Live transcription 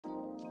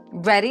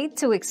Ready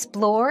to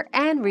explore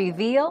and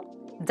reveal?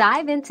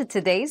 Dive into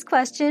today's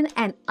question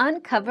and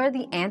uncover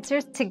the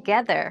answers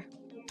together.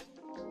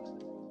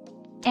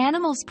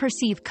 Animals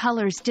perceive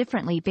colors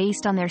differently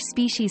based on their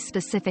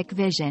species-specific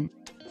vision.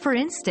 For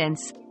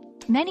instance,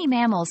 many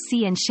mammals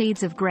see in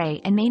shades of gray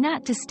and may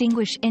not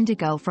distinguish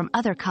indigo from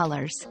other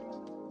colors.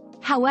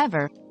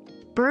 However,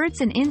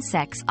 birds and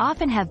insects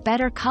often have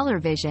better color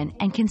vision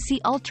and can see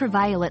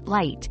ultraviolet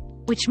light,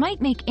 which might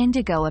make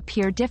indigo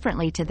appear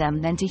differently to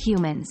them than to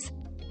humans.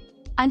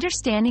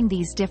 Understanding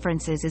these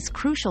differences is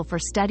crucial for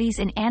studies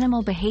in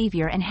animal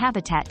behavior and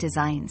habitat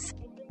designs.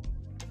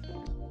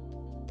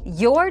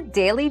 Your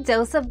daily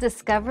dose of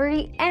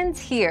discovery ends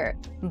here,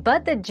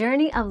 but the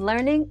journey of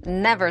learning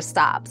never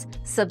stops.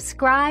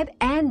 Subscribe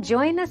and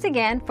join us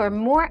again for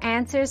more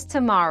answers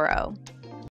tomorrow.